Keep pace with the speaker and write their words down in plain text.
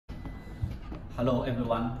Hello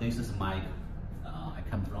everyone, this is Mike. I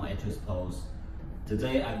come from escpos.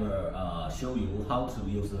 Today I will show you how to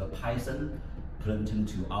use the Python printing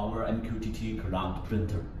to our MQTT Cloud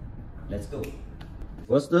Printer. Let's go.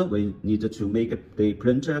 First, we need to make the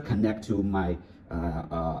printer connect to my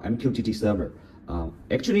MQTT server.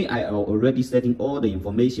 Actually, I already setting all the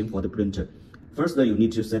information for the printer. First, you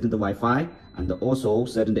need to set the Wi-Fi and also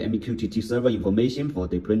set the MQTT server information for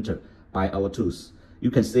the printer by our tools. You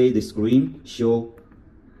can see the screen show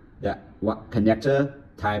that what connector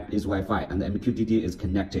type is Wi-Fi and the MQTT is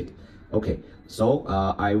connected. Okay, so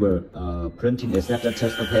I will printing a setup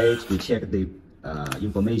test page to check the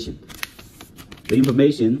information. The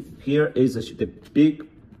information here is the big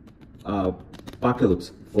barcode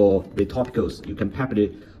for the topicals. You can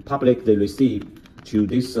public the receipt to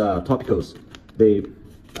these topicals.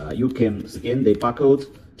 You can scan the barcode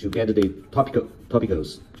to get the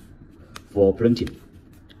topicals for printing.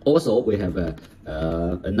 Also, we have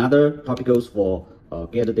another topicals for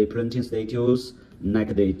get the printing status,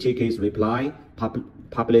 like the tickets reply,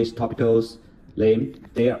 publish topicals name.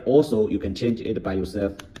 There also you can change it by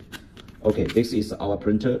yourself. Okay, this is our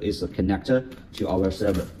printer, is a connector to our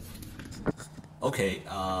server. Okay,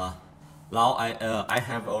 now I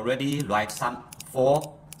have already write some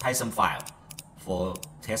 4 Python file for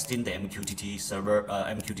testing the MQTT server,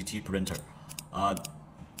 MQTT printer.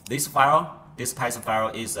 This Python file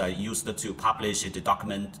is used to publish the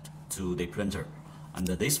document to the printer, and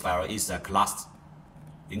this file is a class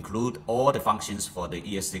include all the functions for the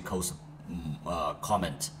escpos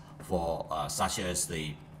comment for such as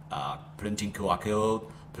the printing QR code,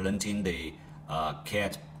 printing the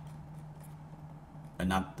cat,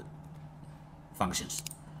 and other functions.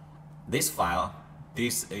 This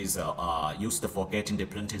is used for getting the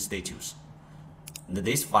printing status. And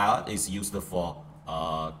this file is used for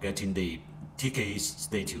getting the ticket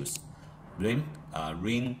status.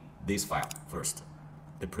 Ring this file first,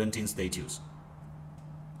 the printing status.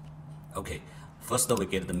 Okay, first we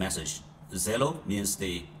get the message. 0 means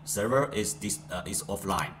the server is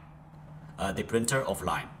offline, the printer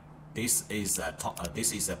offline. This is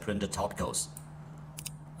a printer topicals.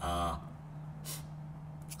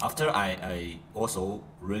 After I also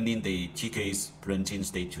running the tickets printing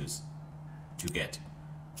status to get.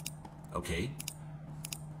 Okay.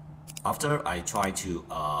 After I try to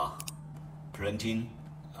printing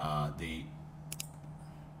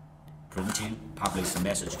publish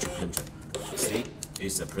message to printer. See,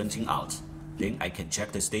 it's printing out. Then I can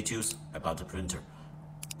check the status about the printer.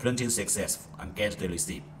 Printing successful and get the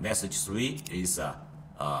receipt. Message 3 is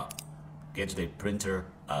get the printer.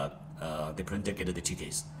 The printer get the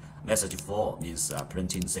tickets. Message 4 means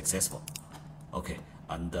printing successful. Okay,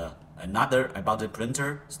 and another about the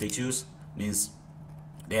printer status means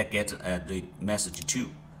they get the message 2.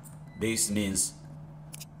 This means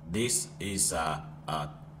this is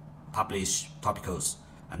publish topicals,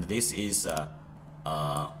 and this is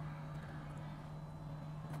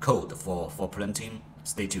code for printing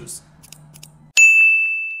status.